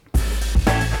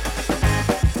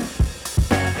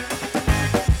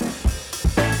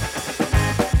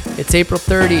It's April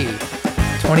 30,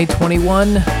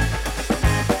 2021.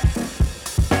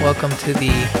 Welcome to the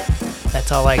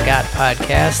That's All I Got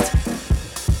podcast.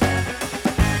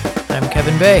 I'm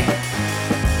Kevin Bay.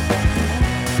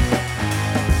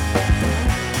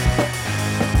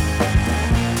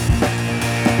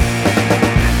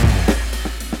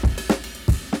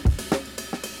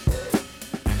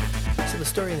 So the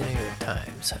story in the New York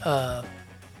Times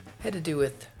had to do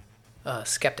with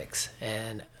skeptics,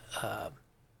 and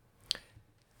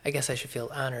I guess I should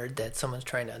feel honored that someone's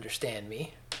trying to understand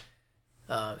me,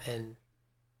 and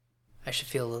I should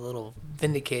feel a little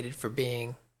vindicated for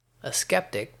being a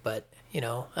skeptic, but, you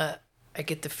know, I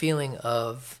get the feeling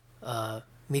of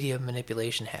media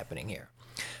manipulation happening here.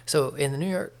 So in the New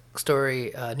York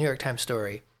Times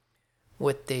story,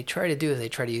 what they try to do is they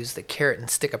try to use the carrot and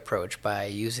stick approach by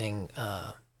using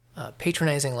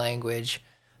patronizing language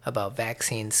about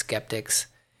vaccine skeptics,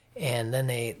 and then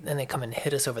they come and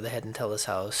hit us over the head and tell us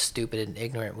how stupid and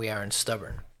ignorant we are and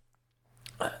stubborn.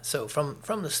 So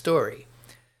from the story,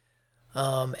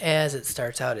 as it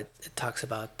starts out, it talks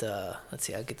about, let's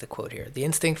see, I'll get the quote here. The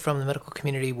instinct from the medical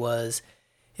community was,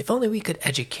 if only we could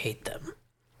educate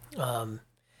them.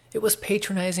 It was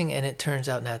patronizing, and it turns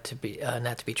out not to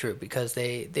be true, because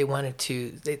they wanted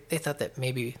to, they thought that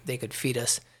maybe they could feed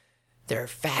us their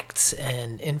facts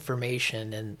and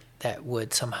information, and that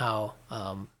would somehow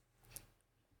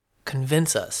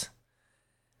convince us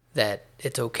that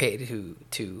it's okay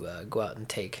to go out and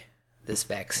take this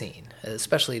vaccine,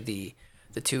 especially the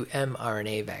two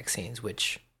mRNA vaccines,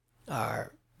 which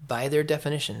are, by their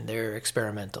definition, they're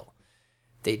experimental.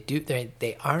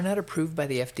 They are not approved by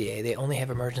the FDA. They only have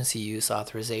emergency use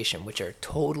authorization, which are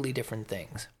totally different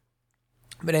things.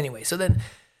 But anyway, so then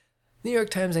New York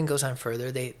Times then goes on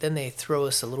further. They throw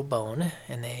us a little bone,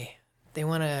 and they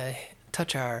want to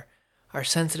touch our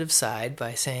sensitive side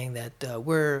by saying that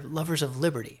we're lovers of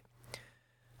liberty.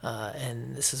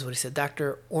 And this is what he said.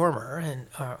 Dr. Omer,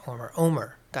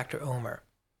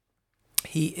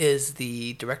 he is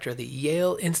the director of the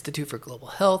Yale Institute for Global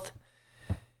Health.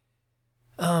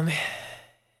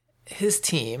 His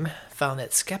team found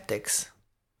that skeptics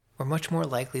were much more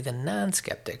likely than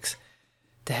non-skeptics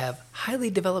to have highly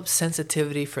developed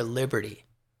sensitivity for liberty.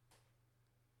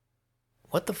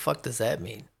 What the fuck does that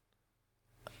mean?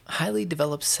 Highly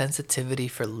developed sensitivity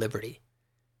for liberty.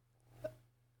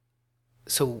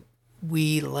 So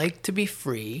we like to be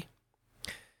free.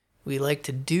 We like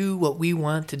to do what we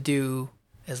want to do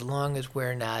as long as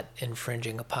we're not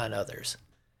infringing upon others.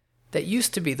 That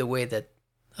used to be the way that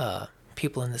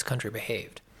people in this country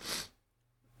behaved.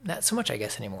 Not so much, I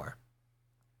guess, anymore.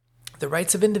 The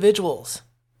rights of individuals,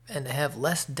 and to have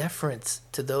less deference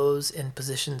to those in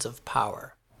positions of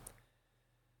power.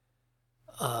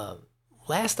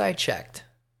 Last I checked,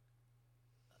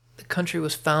 the country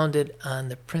was founded on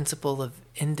the principle of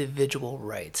individual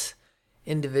rights,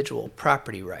 individual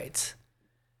property rights.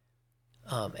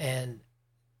 And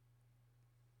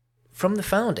from the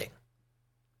founding,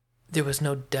 there was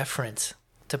no deference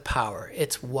to power.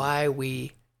 It's why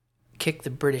we kicked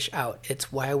the British out.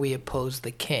 It's why we opposed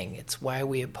the king. It's why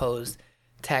we opposed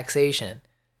taxation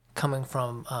coming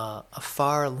from a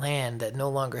far land that no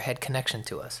longer had connection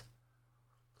to us.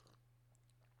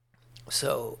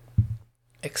 So,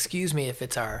 excuse me if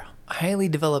it's our highly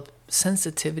developed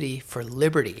sensitivity for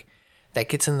liberty that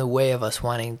gets in the way of us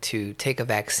wanting to take a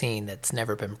vaccine that's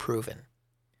never been proven.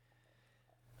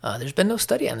 There's been no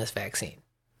study on this vaccine.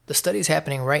 The study's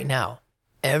happening right now.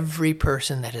 Every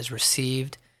person that has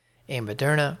received a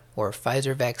Moderna or a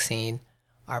Pfizer vaccine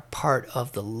are part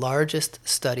of the largest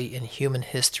study in human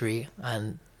history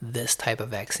on this type of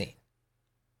vaccine.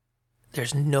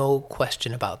 There's no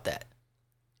question about that.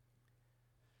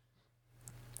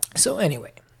 So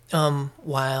anyway,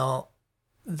 while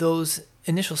those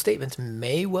initial statements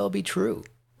may well be true,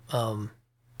 do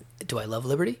I love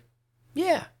liberty?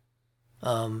 Yeah.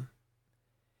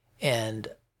 And,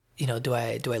 you know, do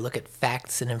I look at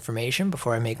facts and information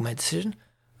before I make my decision?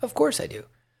 Of course I do.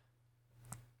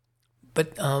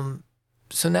 But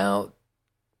so now,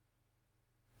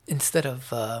 instead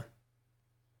of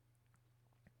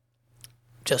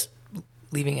just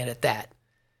leaving it at that,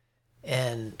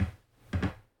 and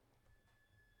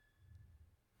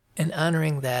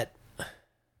honoring that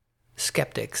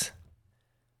skeptics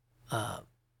how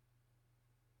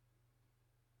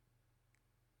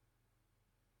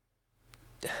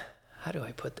do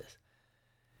I put this?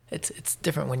 It's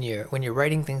different when you're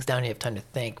writing things down. You have time to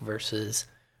think versus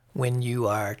when you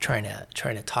are trying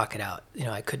to talk it out. You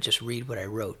know, I could just read what I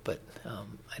wrote, but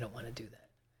I don't want to do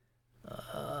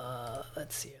that.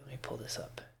 Let's see. Let me pull this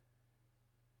up.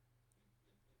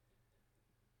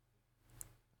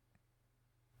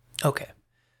 Okay.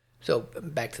 So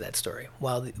back to that story.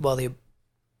 While it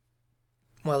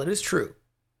is true,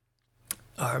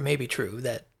 or maybe true,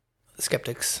 that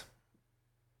skeptics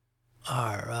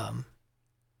are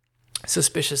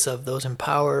suspicious of those in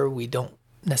power, we don't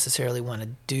necessarily want to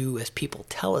do as people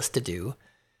tell us to do.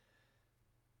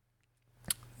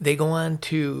 They go on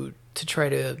to try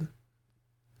to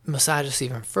massage us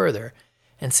even further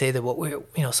and say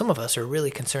that some of us are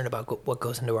really concerned about what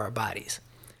goes into our bodies.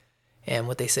 And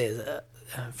what they say is,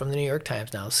 from the New York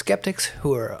Times now, skeptics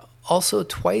who are also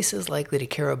twice as likely to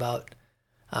care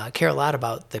a lot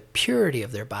about the purity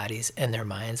of their bodies and their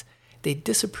minds, they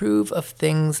disapprove of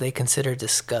things they consider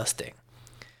disgusting.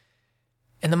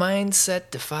 And the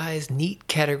mindset defies neat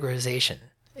categorization.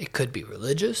 It could be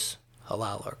religious,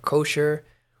 halal or kosher,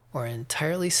 or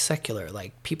entirely secular,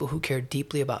 like people who care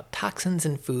deeply about toxins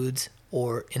in foods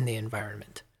or in the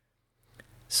environment.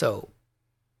 So,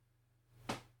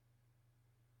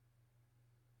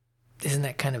 isn't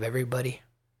that kind of everybody?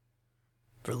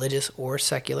 Religious or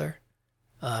secular?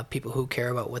 People who care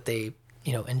about what they,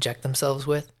 inject themselves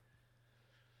with?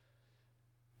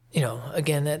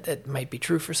 Again, that might be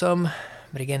true for some,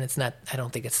 but again, it's not, I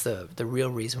don't think it's the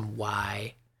real reason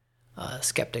why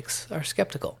skeptics are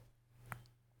skeptical.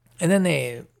 And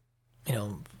then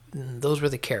those were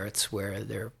the carrots where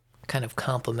they're kind of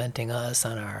complimenting us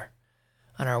on our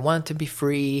want to be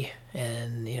free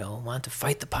and, want to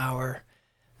fight the power,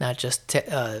 not just,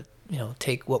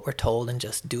 take what we're told and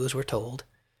just do as we're told.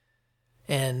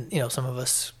 And, some of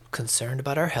us concerned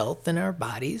about our health and our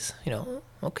bodies,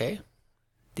 okay,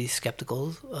 these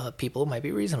skeptical people might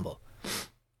be reasonable.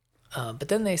 But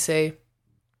then they say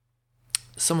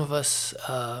some of us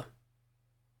are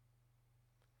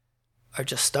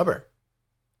just stubborn.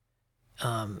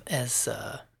 As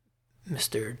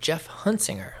Mr. Jeff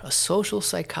Hunsinger, a social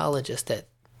psychologist at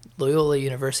Loyola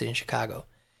University in Chicago,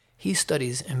 he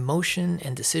studies emotion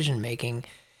and decision making,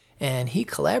 and he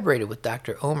collaborated with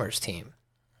Dr. Omer's team.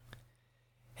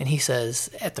 And he says,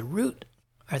 at the root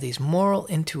are these moral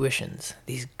intuitions,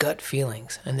 these gut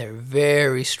feelings, and they're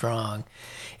very strong.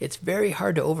 It's very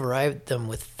hard to override them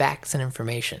with facts and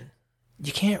information.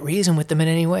 You can't reason with them in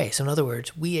any way. So in other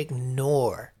words, we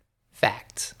ignore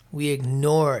facts. We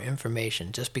ignore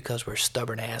information just because we're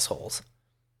stubborn assholes.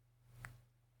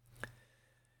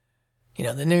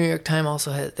 The New York Times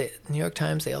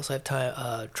they also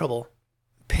have trouble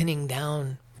pinning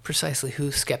down precisely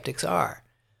who skeptics are,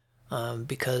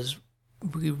 because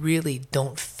we really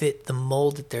don't fit the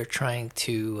mold that they're trying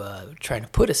to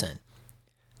put us in.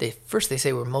 They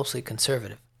say we're mostly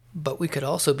conservative, but we could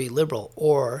also be liberal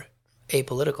or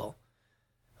apolitical.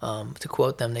 To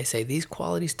quote them, they say these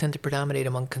qualities tend to predominate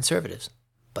among conservatives,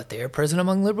 but they are present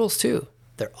among liberals too.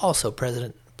 They're also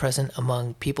present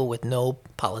among people with no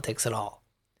politics at all.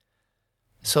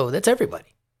 So that's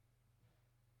everybody.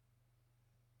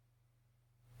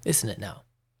 Isn't it now?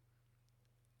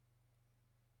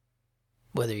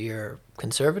 Whether you're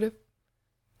conservative,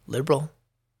 liberal,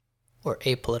 or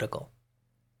apolitical.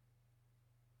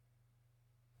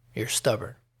 You're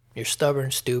stubborn. You're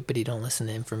stubborn, stupid, you don't listen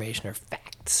to information or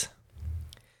facts.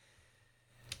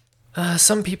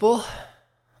 Some people,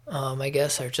 I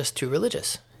guess, are just too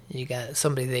religious. You got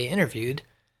somebody they interviewed.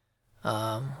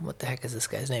 What the heck is this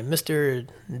guy's name? Mr.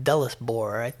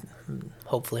 Dellisbor.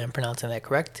 Hopefully I'm pronouncing that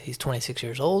correct. He's 26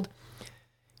 years old.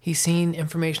 He's seen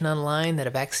information online that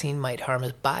a vaccine might harm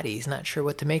his body. He's not sure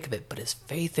what to make of it, but his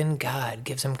faith in God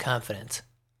gives him confidence.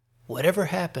 Whatever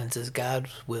happens is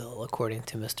God's will, according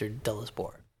to Mr.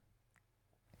 Dellisbor.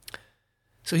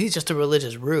 So he's just a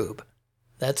religious rube.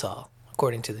 That's all,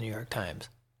 according to the New York Times.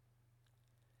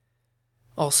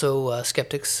 Also,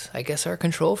 skeptics, I guess, are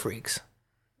control freaks.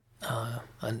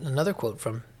 Another quote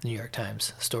from the New York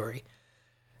Times story.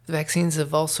 The vaccines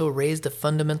have also raised a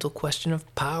fundamental question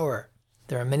of power.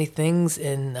 There are many things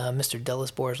in Mr.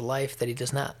 Dellisbor's life that he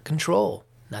does not control.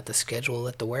 Not the schedule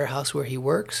at the warehouse where he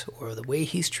works, or the way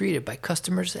he's treated by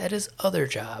customers at his other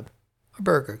job,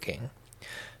 Burger King.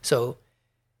 So,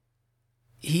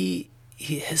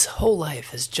 his whole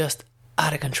life is just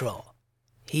out of control.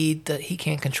 He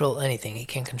can't control anything. He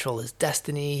can't control his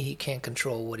destiny. He can't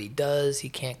control what he does. He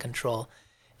can't control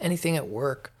anything at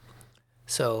work.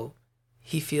 So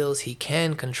he feels he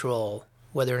can control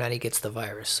whether or not he gets the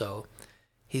virus. So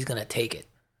he's going to take it.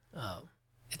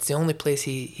 It's the only place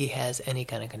he has any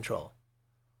kind of control.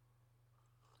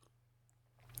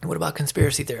 What about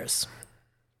conspiracy theorists?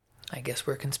 I guess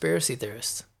we're conspiracy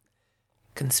theorists.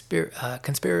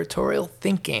 Conspiratorial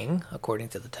thinking, according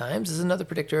to the Times, is another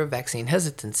predictor of vaccine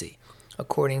hesitancy,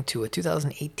 according to a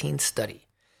 2018 study.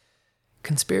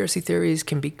 Conspiracy theories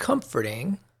can be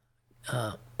comforting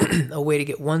a way to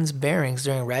get one's bearings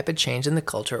during rapid change in the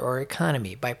culture or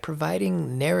economy by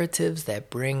providing narratives that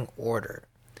bring order.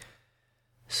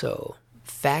 So,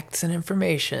 facts and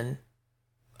information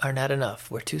are not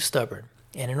enough. We're too stubborn.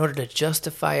 And in order to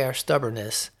justify our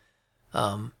stubbornness,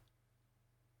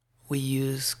 we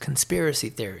use conspiracy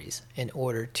theories in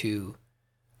order to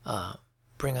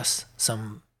bring us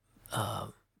some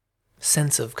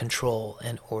sense of control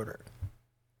and order.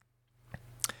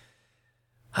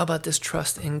 How about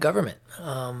distrust in government?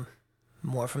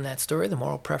 More from that story. The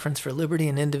moral preference for liberty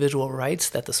and individual rights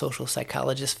that the social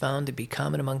psychologist found to be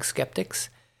common among skeptics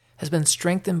has been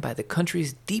strengthened by the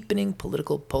country's deepening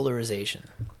political polarization.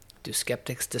 Do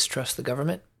skeptics distrust the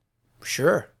government?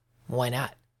 Sure. Why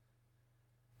not?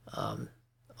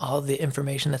 All the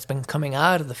information that's been coming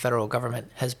out of the federal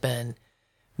government has been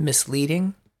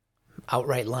misleading,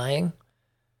 outright lying.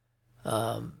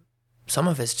 Some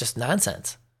of it's just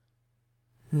nonsense.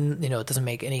 It doesn't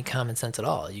make any common sense at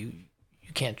all. You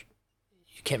can't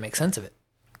make sense of it.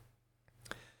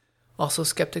 Also,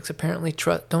 skeptics apparently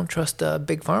don't trust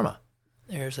Big Pharma.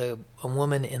 There's a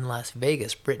woman in Las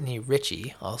Vegas, Brittany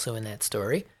Ritchie, also in that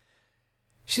story.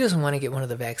 She doesn't want to get one of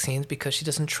the vaccines because she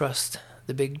doesn't trust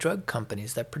the big drug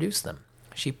companies that produce them.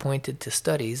 She pointed to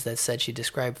studies that said she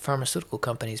described pharmaceutical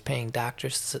companies paying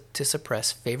doctors to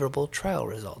suppress favorable trial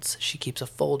results. She keeps a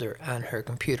folder on her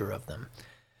computer of them.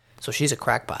 So she's a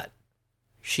crackpot.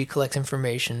 She collects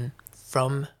information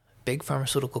from big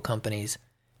pharmaceutical companies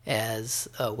as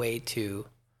a way to,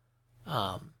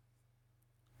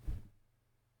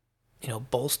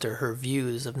 bolster her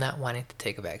views of not wanting to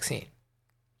take a vaccine.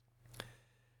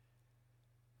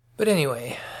 But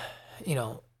anyway,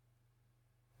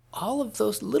 all of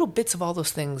those little bits of all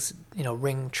those things,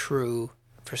 ring true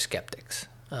for skeptics,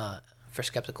 for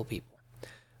skeptical people.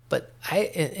 But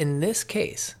in this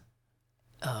case,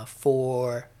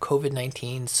 for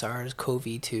COVID-19,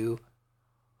 SARS-CoV-2,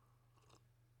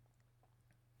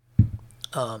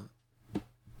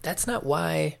 that's not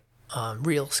why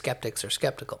real skeptics are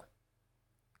skeptical.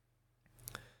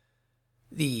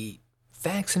 The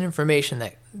facts and information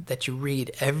that you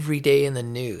read every day in the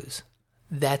news,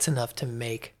 that's enough to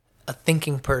make a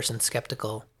thinking person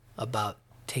skeptical about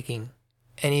taking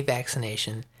any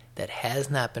vaccination that has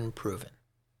not been proven.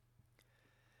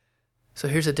 So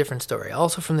here's a different story,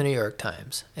 also from the New York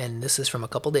Times, and this is from a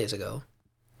couple days ago.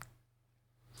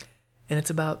 And it's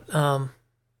about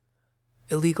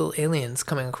illegal aliens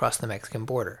coming across the Mexican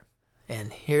border.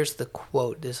 And here's the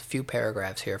quote. There's a few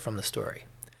paragraphs here from the story.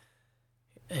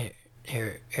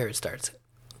 Here it starts.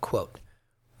 Quote,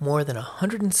 more than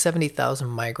 170,000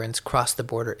 migrants crossed the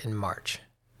border in March,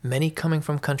 many coming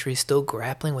from countries still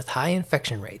grappling with high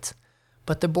infection rates.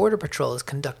 But the Border Patrol is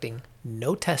conducting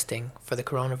no testing for the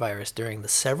coronavirus during the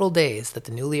several days that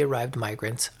the newly arrived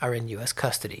migrants are in U.S.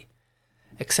 custody,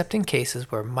 except in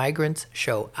cases where migrants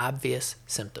show obvious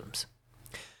symptoms.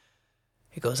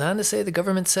 It goes on to say the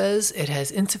government says it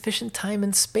has insufficient time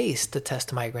and space to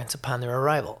test migrants upon their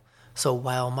arrival. So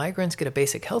while migrants get a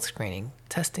basic health screening,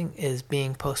 testing is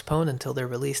being postponed until they're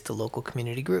released to local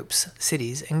community groups,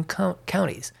 cities, and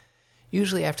counties,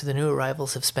 usually after the new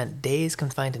arrivals have spent days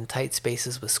confined in tight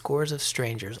spaces with scores of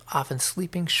strangers, often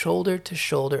sleeping shoulder to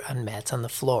shoulder on mats on the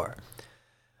floor.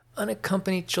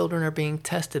 Unaccompanied children are being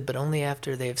tested, but only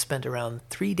after they have spent around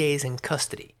 3 days in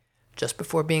custody, just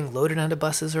before being loaded onto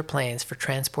buses or planes for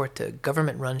transport to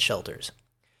government-run shelters.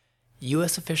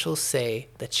 U.S. officials say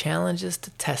the challenges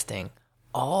to testing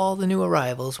all the new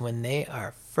arrivals when they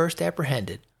are first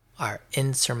apprehended are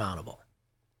insurmountable.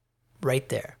 Right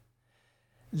there.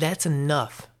 That's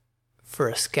enough for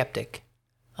a skeptic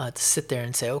to sit there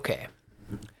and say, okay,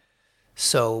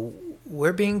 so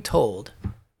we're being told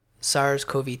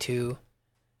SARS-CoV-2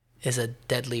 is a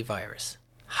deadly virus,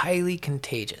 highly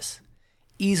contagious,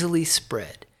 easily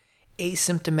spread.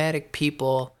 Asymptomatic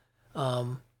people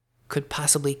could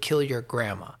possibly kill your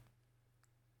grandma.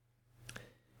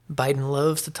 Biden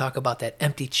loves to talk about that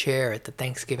empty chair at the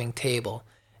Thanksgiving table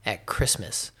at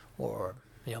Christmas, or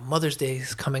Mother's Day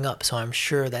is coming up, so I'm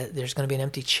sure that there's going to be an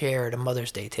empty chair at a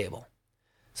Mother's Day table.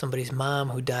 Somebody's mom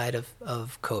who died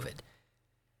of COVID.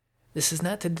 This is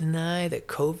not to deny that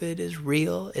COVID is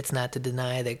real. It's not to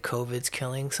deny that COVID's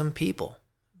killing some people.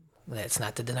 It's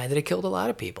not to deny that it killed a lot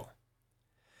of people.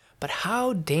 But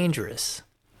how dangerous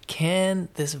can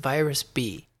this virus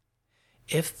be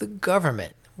if the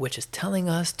government, which is telling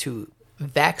us to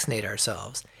vaccinate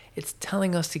ourselves, it's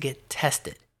telling us to get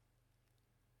tested?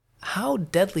 How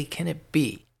deadly can it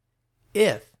be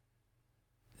if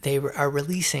they are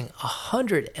releasing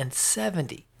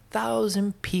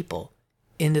 170,000 people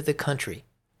into the country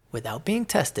without being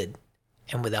tested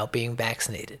and without being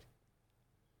vaccinated?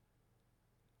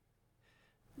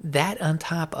 That on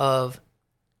top of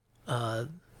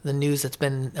the news that's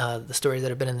been, the stories that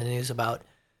have been in the news about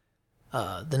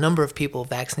the number of people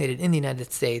vaccinated in the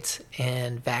United States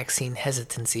and vaccine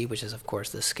hesitancy, which is, of course,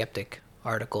 the Skeptic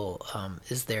article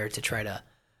is there to try to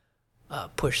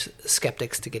push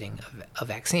skeptics to getting a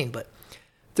vaccine. But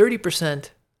 30%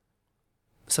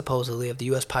 supposedly of the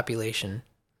U.S. population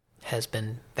has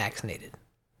been vaccinated,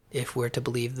 if we're to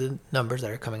believe the numbers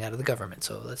that are coming out of the government.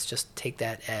 So let's just take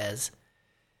that as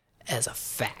a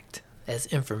fact, as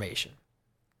information.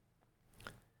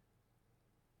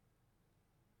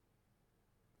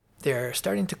 They're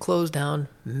starting to close down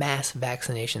mass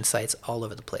vaccination sites all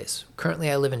over the place. Currently,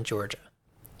 I live in Georgia.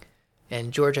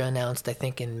 And Georgia announced, I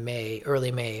think in May,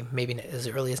 early May, maybe as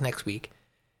early as next week,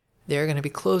 they're going to be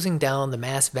closing down the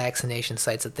mass vaccination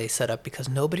sites that they set up because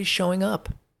nobody's showing up.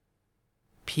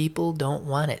 People don't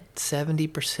want it.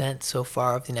 70% so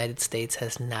far of the United States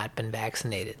has not been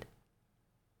vaccinated.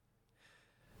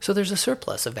 So there's a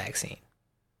surplus of vaccine.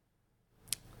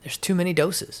 There's too many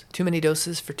doses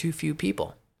for too few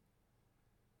people.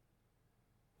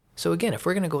 So again, if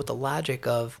we're going to go with the logic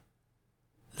of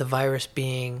the virus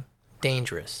being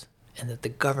dangerous and that the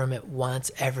government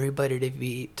wants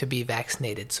everybody to be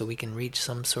vaccinated so we can reach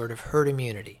some sort of herd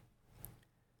immunity,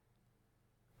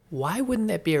 why wouldn't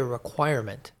that be a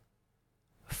requirement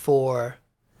for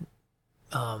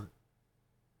not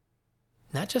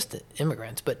just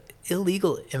immigrants, but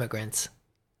illegal immigrants,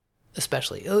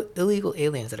 especially illegal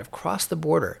aliens that have crossed the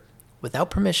border without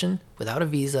permission, without a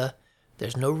visa?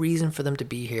 There's no reason for them to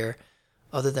be here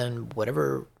other than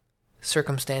whatever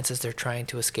circumstances they're trying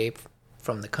to escape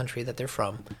from the country that they're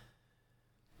from.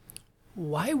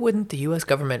 Why wouldn't the U.S.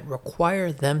 government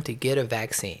require them to get a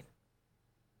vaccine?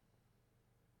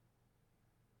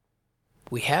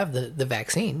 We have the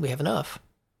vaccine. We have enough.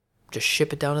 Just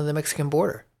ship it down to the Mexican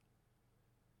border.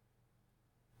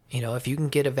 You know, if you can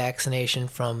get a vaccination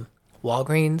from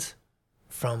Walgreens,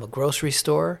 from a grocery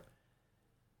store,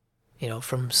 you know,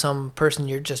 from some person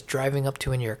you're just driving up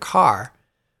to in your car,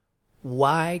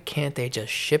 why can't they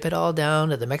just ship it all down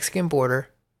to the Mexican border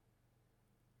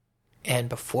and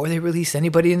before they release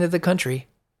anybody into the country,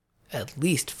 at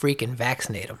least freaking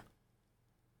vaccinate them?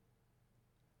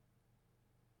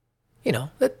 You know,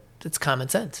 that's common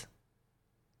sense.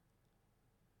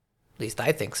 At least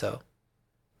I think so.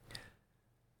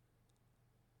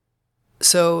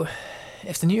 So,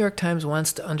 if the New York Times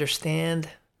wants to understand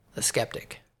a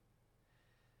skeptic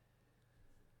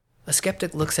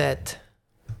looks at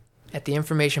the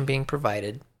information being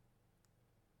provided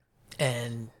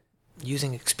and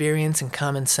using experience and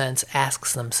common sense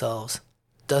asks themselves,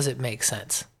 does it make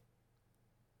sense?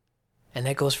 And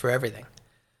that goes for everything.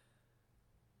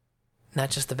 Not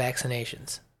just the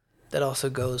vaccinations. That also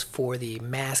goes for the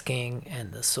masking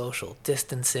and the social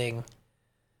distancing.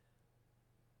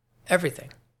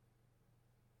 Everything.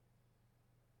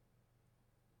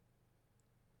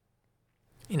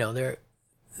 You know,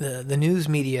 the news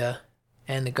media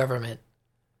and the government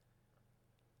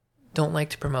don't like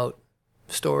to promote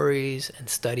stories and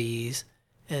studies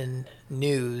and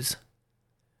news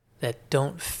that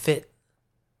don't fit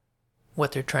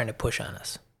what they're trying to push on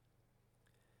us.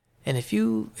 And if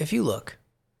you look,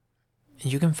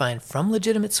 you can find from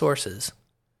legitimate sources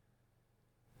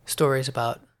stories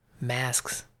about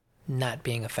masks not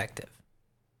being effective.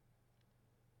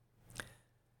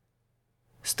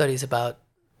 Studies about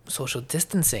social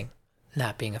distancing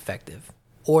not being effective,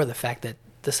 or the fact that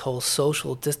this whole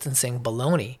social distancing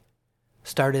baloney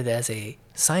started as a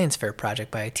science fair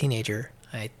project by a teenager.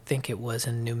 I think it was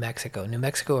in New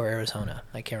Mexico or Arizona.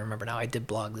 I can't remember now. I did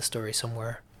blog the story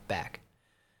somewhere back.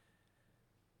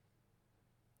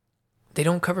 They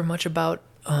don't cover much about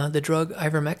the drug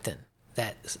ivermectin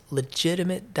that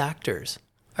legitimate doctors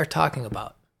are talking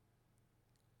about,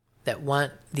 that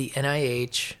want the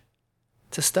NIH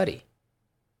to study.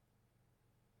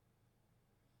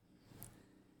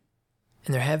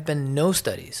 And there have been no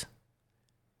studies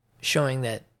showing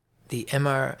that the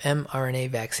mRNA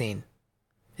vaccine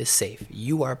is safe.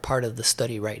 You are part of the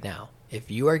study right now.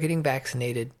 If you are getting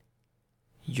vaccinated,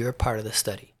 you're part of the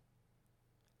study.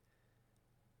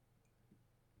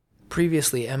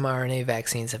 Previously, mRNA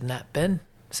vaccines have not been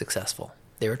successful.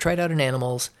 They were tried out in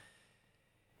animals,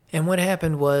 and what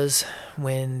happened was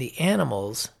when the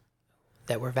animals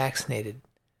that were vaccinated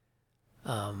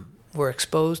were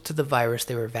exposed to the virus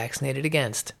they were vaccinated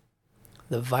against,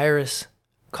 the virus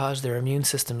caused their immune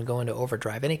system to go into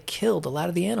overdrive, and it killed a lot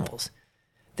of the animals.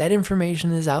 That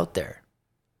information is out there.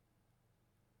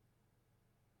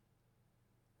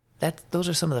 Those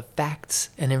are some of the facts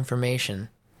and information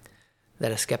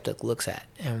that a skeptic looks at.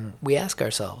 And we ask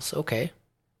ourselves, okay,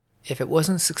 if it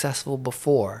wasn't successful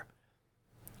before,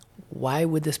 why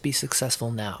would this be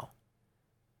successful now?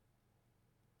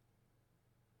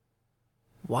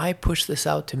 Why push this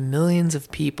out to millions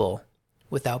of people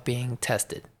without being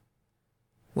tested?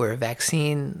 Where a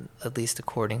vaccine, at least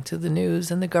according to the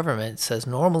news and the government, says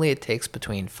normally it takes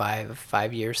between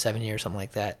 5 years, 7 years, something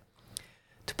like that,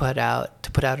 to put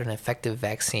out an effective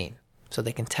vaccine, so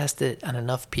they can test it on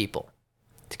enough people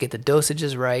to get the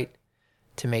dosages right,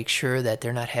 to make sure that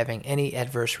they're not having any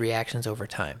adverse reactions over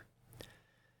time.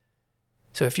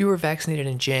 So if you were vaccinated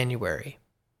in January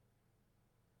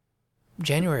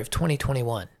of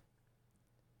 2021,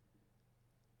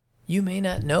 you may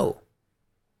not know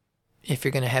if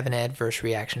you're going to have an adverse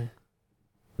reaction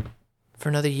for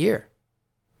another year.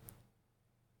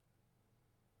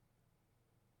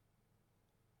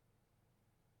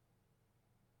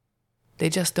 They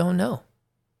just don't know.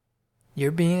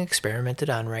 You're being experimented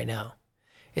on right now.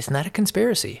 It's not a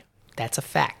conspiracy. That's a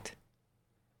fact.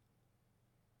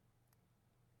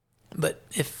 But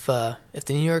if the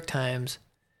New York Times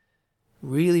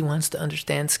really wants to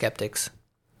understand skeptics,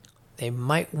 they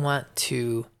might want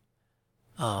to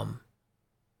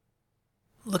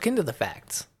look into the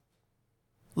facts.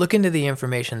 Look into the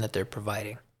information that they're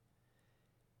providing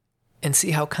and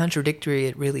see how contradictory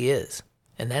it really is.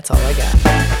 And that's all I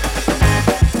got.